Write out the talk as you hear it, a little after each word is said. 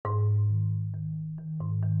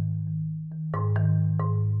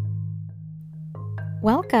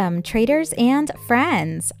Welcome, traders and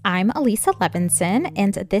friends. I'm Elisa Levinson,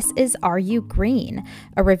 and this is Are You Green,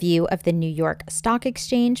 a review of the New York Stock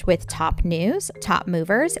Exchange with top news, top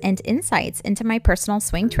movers, and insights into my personal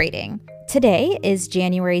swing trading. Today is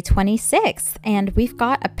January 26th, and we've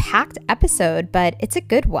got a packed episode, but it's a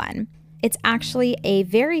good one. It's actually a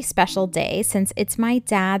very special day since it's my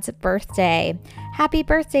dad's birthday. Happy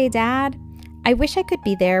birthday, Dad! I wish I could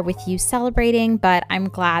be there with you celebrating, but I'm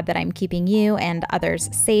glad that I'm keeping you and others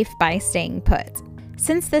safe by staying put.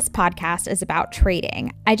 Since this podcast is about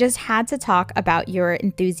trading, I just had to talk about your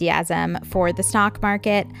enthusiasm for the stock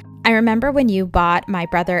market. I remember when you bought my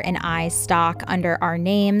brother and I's stock under our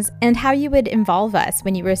names and how you would involve us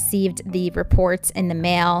when you received the reports in the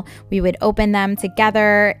mail. We would open them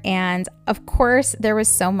together, and of course, there was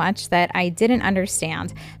so much that I didn't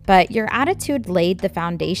understand, but your attitude laid the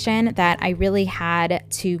foundation that I really had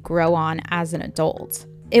to grow on as an adult.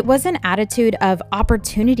 It was an attitude of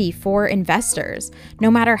opportunity for investors,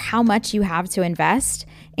 no matter how much you have to invest,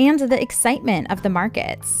 and the excitement of the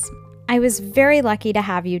markets. I was very lucky to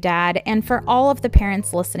have you, Dad, and for all of the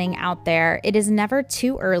parents listening out there, it is never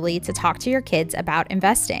too early to talk to your kids about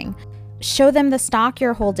investing. Show them the stock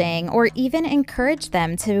you're holding, or even encourage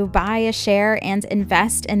them to buy a share and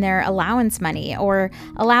invest in their allowance money, or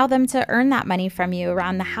allow them to earn that money from you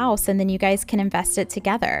around the house and then you guys can invest it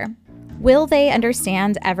together. Will they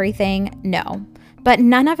understand everything? No, but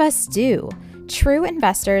none of us do. True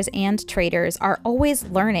investors and traders are always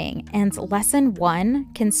learning, and lesson one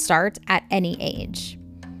can start at any age.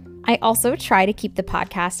 I also try to keep the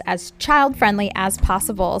podcast as child-friendly as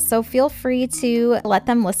possible, so feel free to let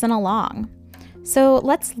them listen along. So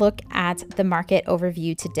let's look at the market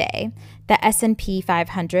overview today. The S&P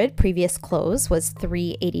 500 previous close was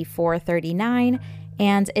 384.39,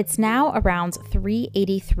 and it's now around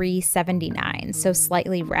 383.79, so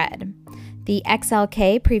slightly red. The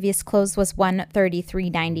XLK previous close was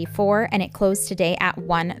 133.94, and it closed today at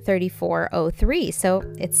 134.03, so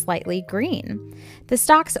it's slightly green. The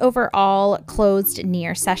stocks overall closed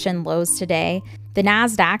near session lows today. The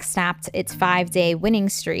Nasdaq snapped its 5-day winning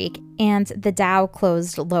streak, and the Dow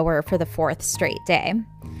closed lower for the fourth straight day.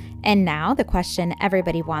 And now the question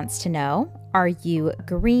everybody wants to know, are you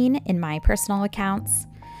green in my personal accounts?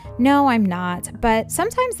 No, I'm not, but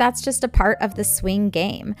sometimes that's just a part of the swing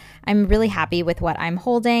game. I'm really happy with what I'm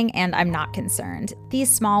holding, and I'm not concerned.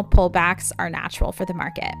 These small pullbacks are natural for the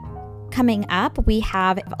market. Coming up, we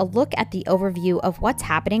have a look at the overview of what's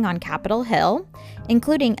happening on Capitol Hill,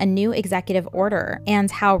 including a new executive order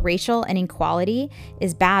and how racial inequality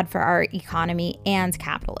is bad for our economy and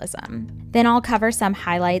capitalism. Then I'll cover some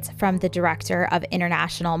highlights from the director of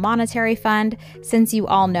International Monetary Fund, since you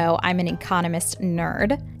all know I'm an economist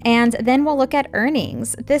nerd. And then we'll look at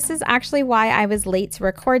earnings. This is actually why I was late to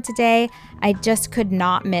record today. I just could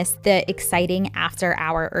not miss the exciting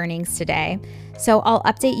after-hour earnings today. So I'll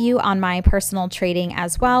update you on my personal trading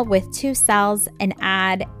as well with 2 sells, an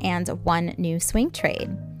add, and 1 new swing trade.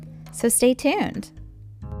 So stay tuned.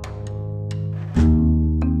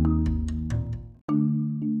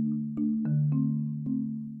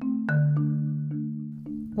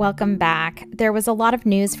 Welcome back. There was a lot of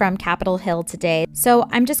news from Capitol Hill today, so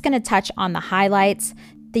I'm just going to touch on the highlights.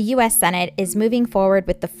 The U.S. Senate is moving forward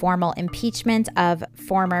with the formal impeachment of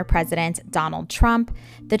former President Donald Trump.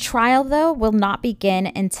 The trial, though, will not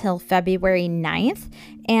begin until February 9th,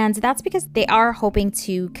 and that's because they are hoping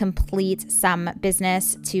to complete some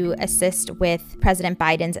business to assist with President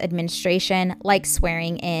Biden's administration, like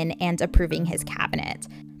swearing in and approving his cabinet.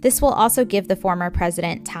 This will also give the former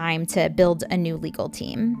president time to build a new legal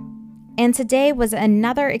team. And today was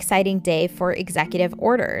another exciting day for executive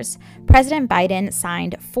orders. President Biden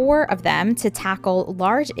signed 4 of them to tackle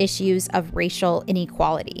large issues of racial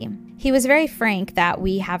inequality. He was very frank that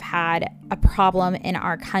we have had a problem in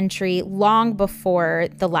our country long before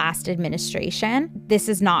the last administration. This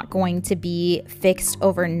is not going to be fixed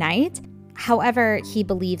overnight. However, he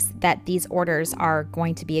believes that these orders are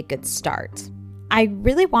going to be a good start. I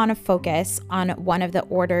really want to focus on one of the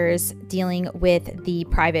orders dealing with the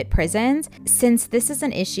private prisons, since this is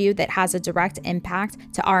an issue that has a direct impact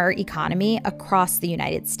to our economy across the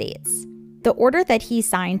United States. The order that he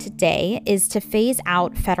signed today is to phase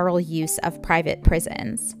out federal use of private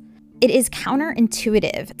prisons. It is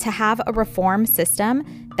counterintuitive to have a reform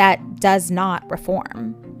system that does not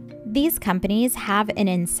reform. These companies have an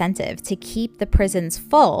incentive to keep the prisons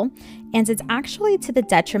full, and it's actually to the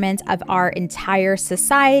detriment of our entire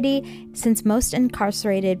society, since most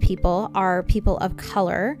incarcerated people are people of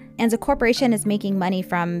color, and a corporation is making money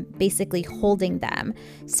from basically holding them.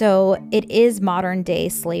 So it is modern day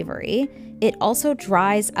slavery. it also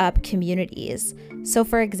dries up communities. So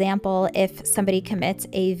for example, if somebody commits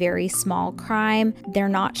a very small crime, they're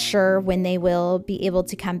not sure when they will be able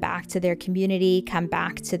to come back to their community, come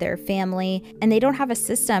back to their family, and they don't have a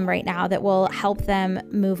system right now that will help them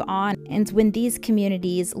move on. And when these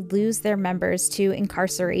communities lose their members to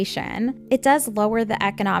incarceration, it does lower the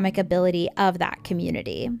economic ability of that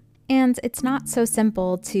community. And it's not so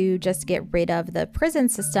simple to just get rid of the prison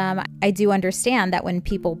system. I do understand that when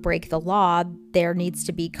people break the law, there needs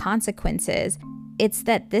to be consequences. It's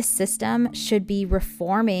that this system should be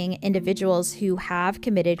reforming individuals who have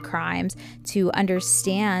committed crimes to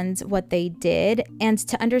understand what they did and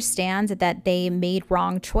to understand that they made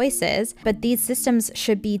wrong choices. But these systems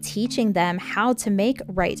should be teaching them how to make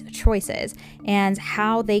right choices and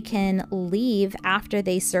how they can leave after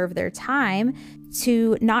they serve their time,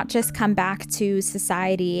 to not just come back to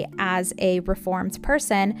society as a reformed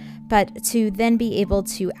person, but to then be able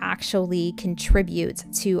to actually contribute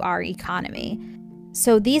to our economy.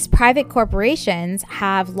 So these private corporations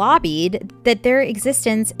have lobbied that their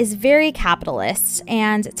existence is very capitalist,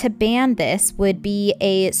 and to ban this would be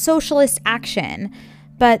a socialist action.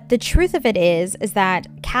 But the truth of it is that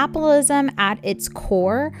capitalism at its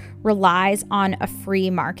core relies on a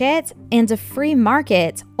free market, and a free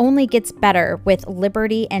market only gets better with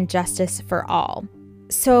liberty and justice for all.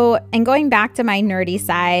 So, and going back to my nerdy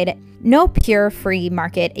side, no pure free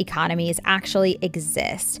market economies actually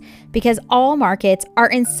exist because all markets are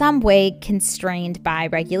in some way constrained by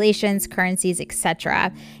regulations, currencies,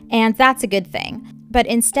 etc. And that's a good thing. But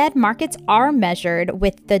instead, markets are measured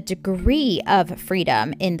with the degree of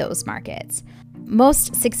freedom in those markets.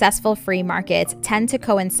 Most successful free markets tend to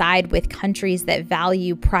coincide with countries that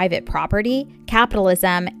value private property,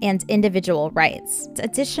 capitalism, and individual rights.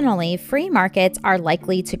 Additionally, free markets are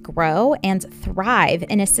likely to grow and thrive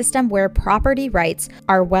in a system where property rights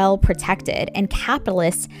are well protected and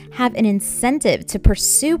capitalists have an incentive to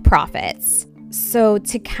pursue profits. So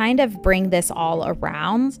to kind of bring this all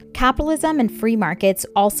around, capitalism and free markets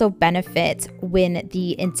also benefit when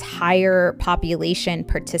the entire population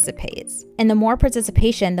participates. And the more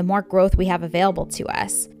participation, the more growth we have available to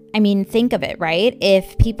us. I mean, think of it, right?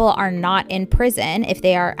 If people are not in prison, if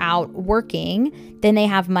they are out working, then they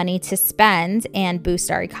have money to spend and boost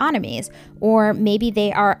our economies. Or maybe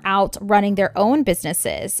they are out running their own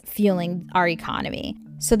businesses, fueling our economy.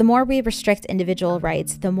 So the more we restrict individual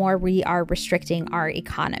rights, the more we are restricting our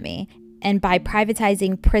economy. And by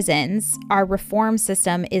privatizing prisons, our reform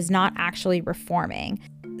system is not actually reforming.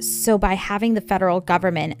 So by having the federal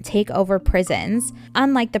government take over prisons,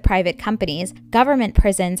 unlike the private companies, government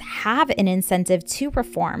prisons have an incentive to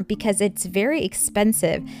reform because it's very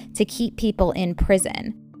expensive to keep people in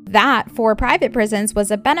prison. That for private prisons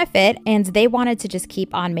was a benefit, and they wanted to just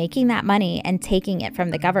keep on making that money and taking it from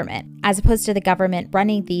the government, as opposed to the government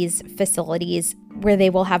running these facilities where they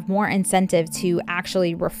will have more incentive to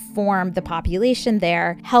actually reform the population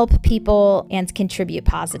there, help people, and contribute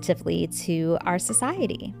positively to our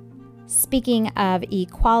society. Speaking of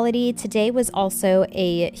equality, today was also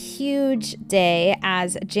a huge day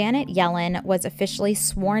as Janet Yellen was officially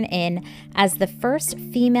sworn in as the first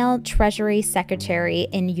female Treasury Secretary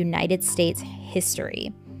in United States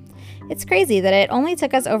history. It's crazy that it only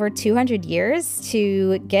took us over 200 years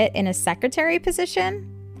to get in a secretary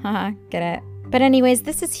position. Haha, get it? But anyways,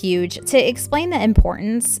 this is huge. To explain the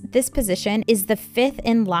importance, this position is the fifth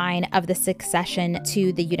in line of the succession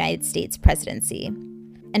to the United States presidency.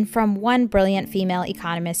 And from one brilliant female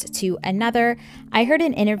economist to another, I heard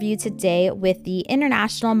an interview today with the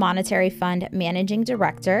International Monetary Fund Managing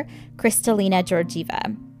Director, Kristalina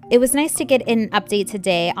Georgieva. It was nice to get an update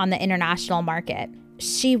today on the international market.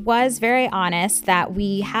 She was very honest that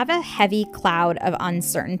we have a heavy cloud of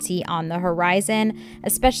uncertainty on the horizon,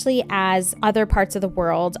 especially as other parts of the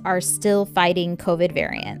world are still fighting COVID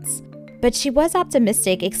variants. But she was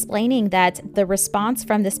optimistic, explaining that the response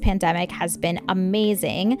from this pandemic has been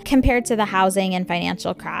amazing compared to the housing and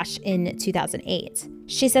financial crash in 2008.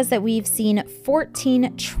 She says that we've seen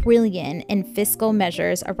 14 trillion in fiscal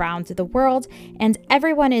measures around the world, and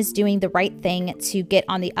everyone is doing the right thing to get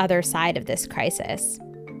on the other side of this crisis.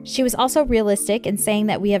 She was also realistic in saying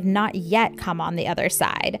that we have not yet come on the other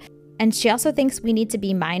side. And she also thinks we need to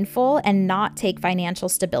be mindful and not take financial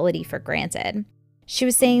stability for granted. She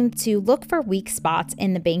was saying to look for weak spots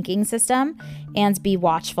in the banking system and be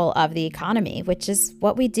watchful of the economy, which is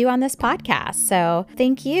what we do on this podcast. So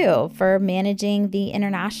thank you for managing the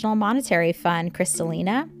International Monetary Fund,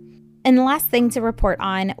 Kristalina. And the last thing to report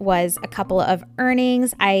on was a couple of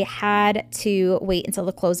earnings. I had to wait until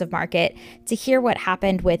the close of market to hear what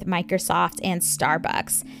happened with Microsoft and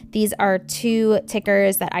Starbucks. These are two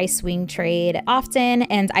tickers that I swing trade often,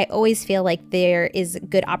 and I always feel like there is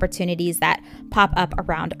good opportunities that pop up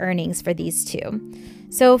around earnings for these two.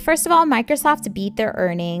 So first of all, Microsoft beat their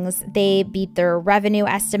earnings. They beat their revenue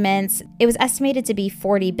estimates. It was estimated to be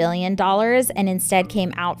 $40 billion and instead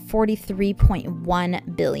came out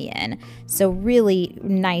 $43.1 billion. So really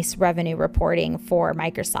nice revenue reporting for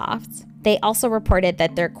Microsoft. They also reported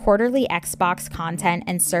that their quarterly Xbox content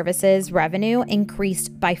and services revenue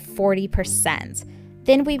increased by 40%.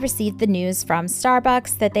 Then we received the news from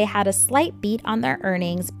Starbucks that they had a slight beat on their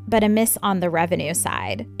earnings, but a miss on the revenue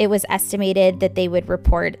side. It was estimated that they would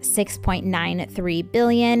report $6.93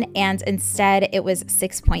 billion, and instead it was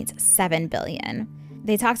 $6.7 billion.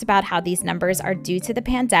 They talked about how these numbers are due to the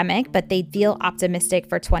pandemic, but they feel optimistic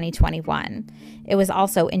for 2021. It was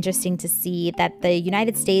also interesting to see that the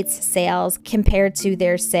United States sales compared to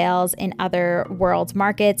their sales in other world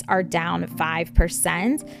markets are down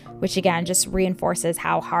 5%, which again just reinforces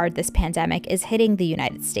how hard this pandemic is hitting the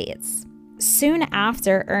United States. Soon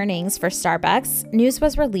after earnings for Starbucks, news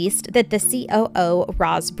was released that the COO,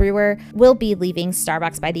 Roz Brewer, will be leaving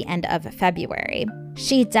Starbucks by the end of February.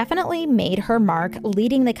 She definitely made her mark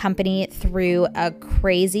leading the company through a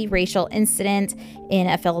crazy racial incident in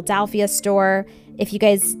a Philadelphia store. If you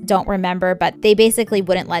guys don't remember, but they basically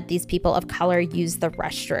wouldn't let these people of color use the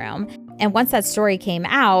restroom. And once that story came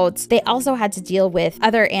out, they also had to deal with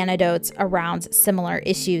other anecdotes around similar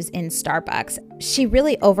issues in Starbucks. She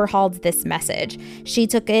really overhauled this message. She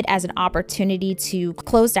took it as an opportunity to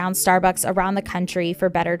close down Starbucks around the country for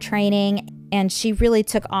better training, and she really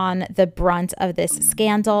took on the brunt of this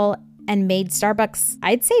scandal and made Starbucks,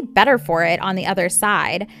 I'd say, better for it on the other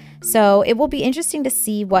side. So it will be interesting to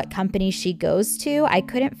see what company she goes to. I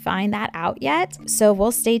couldn't find that out yet, so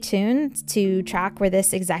we'll stay tuned to track where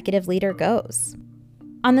this executive leader goes.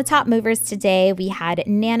 On the top movers today, we had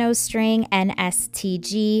NanoString,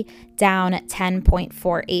 NSTG, down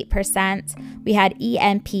 10.48%. We had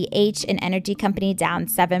EMPH, an energy company, down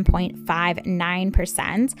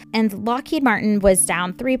 7.59%. And Lockheed Martin was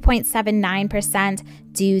down 3.79%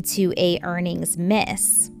 due to a earnings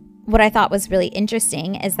miss. What I thought was really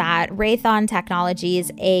interesting is that Raytheon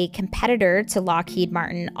Technologies, a competitor to Lockheed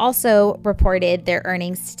Martin, also reported their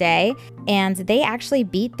earnings today, and they actually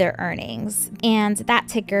beat their earnings. And that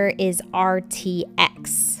ticker is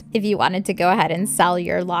RTX, if you wanted to go ahead and sell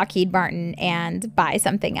your Lockheed Martin and buy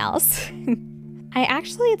something else. I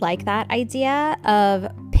actually like that idea of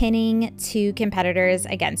pinning two competitors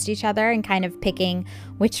against each other and kind of picking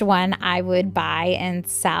which one I would buy and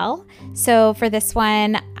sell. So for this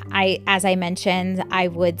one, as I mentioned, I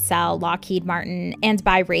would sell Lockheed Martin and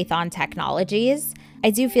buy Raytheon Technologies. I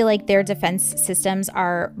do feel like their defense systems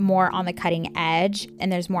are more on the cutting edge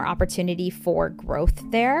and there's more opportunity for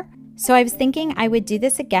growth there. So I was thinking I would do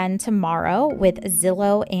this again tomorrow with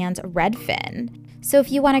Zillow and Redfin. So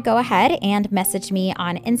if you want to go ahead and message me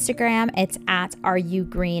on Instagram, it's at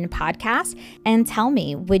RUGreenPodcast, and tell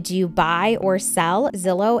me, would you buy or sell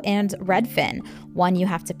Zillow and Redfin? One you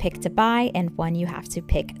have to pick to buy and one you have to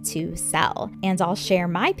pick to sell. And I'll share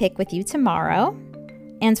my pick with you tomorrow.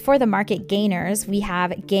 And for the market gainers, we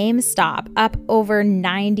have GameStop up over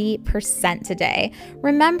 90% today.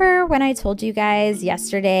 Remember when I told you guys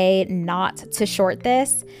yesterday not to short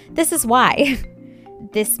this? This is why.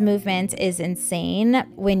 This movement is insane.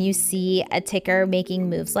 When you see a ticker making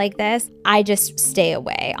moves like this, I just stay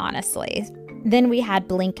away, honestly. Then we had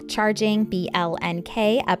Blink Charging,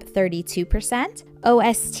 BLNK, up 32%,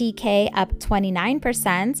 OSTK up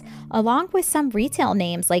 29%, along with some retail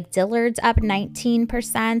names like Dillard's up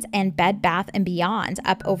 19% and Bed Bath & Beyond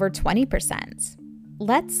up over 20%.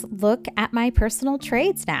 Let's look at my personal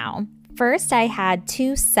trades now. First, I had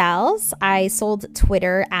two sells. I sold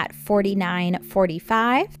Twitter at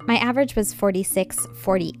 $49.45. My average was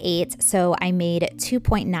 $46.48, so I made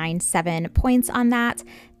 2.97 points on that.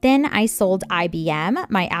 Then I sold IBM.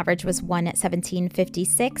 My average was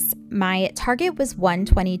 $117.56. My target was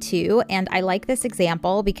 $122, and I like this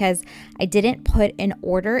example because I didn't put an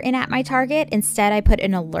order in at my target. Instead, I put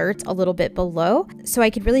an alert a little bit below, so I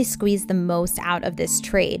could really squeeze the most out of this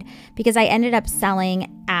trade because I ended up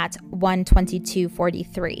selling at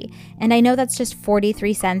 $122.43. And I know that's just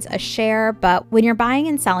 43 cents a share, but when you're buying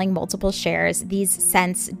and selling multiple shares, these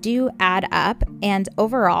cents do add up. And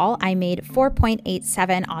overall, I made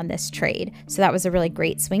 4.87 on this trade. So that was a really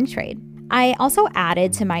great swing trade. I also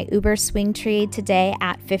added to my Uber swing trade today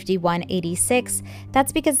at 51.86.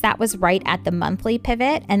 That's because that was right at the monthly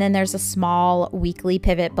pivot, and then there's a small weekly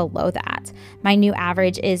pivot below that. My new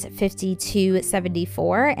average is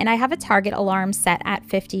 52.74, and I have a target alarm set at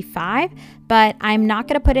 55, but I'm not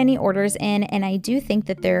going to put any orders in, and I do think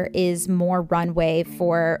that there is more runway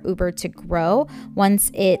for Uber to grow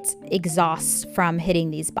once it exhausts from hitting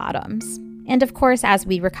these bottoms. And of course, as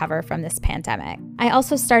we recover from this pandemic. I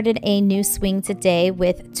also started a new swing today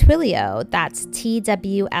with Twilio. That's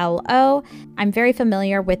TWLO. I'm very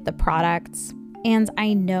familiar with the products, and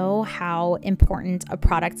I know how important a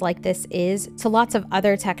product like this is to lots of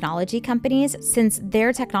other technology companies since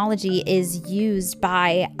their technology is used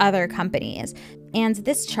by other companies. And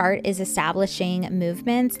this chart is establishing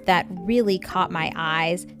movements that really caught my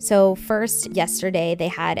eyes. So first, yesterday, they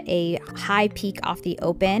had a high peak off the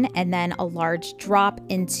open and then a large drop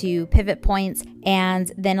into pivot points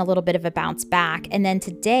and then a little bit of a bounce back. And then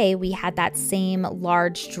today we had that same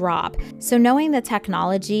large drop. So knowing the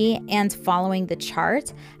technology and following the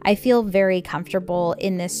chart, I feel very comfortable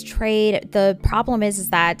in this trade. The problem is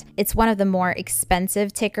that it's one of the more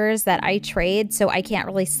expensive tickers that I trade, so I can't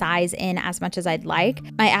really size in as much as I'd like.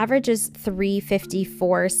 My average is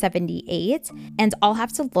 354.78, and I'll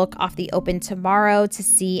have to look off the open tomorrow to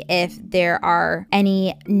see if there are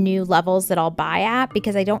any new levels that I'll buy at,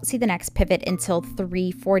 because I don't see the next pivot until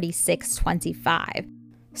 346.25.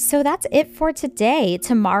 So that's it for today.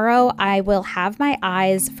 Tomorrow, I will have my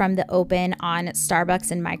eyes from the open on Starbucks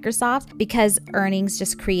and Microsoft because earnings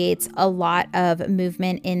just creates a lot of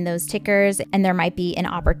movement in those tickers and there might be an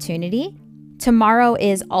opportunity. Tomorrow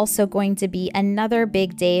is also going to be another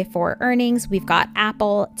big day for earnings. We've got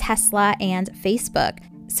Apple, Tesla, and Facebook.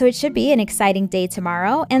 So it should be an exciting day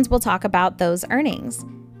tomorrow, and we'll talk about those earnings.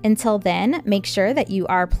 Until then, make sure that you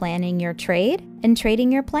are planning your trade and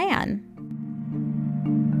trading your plan.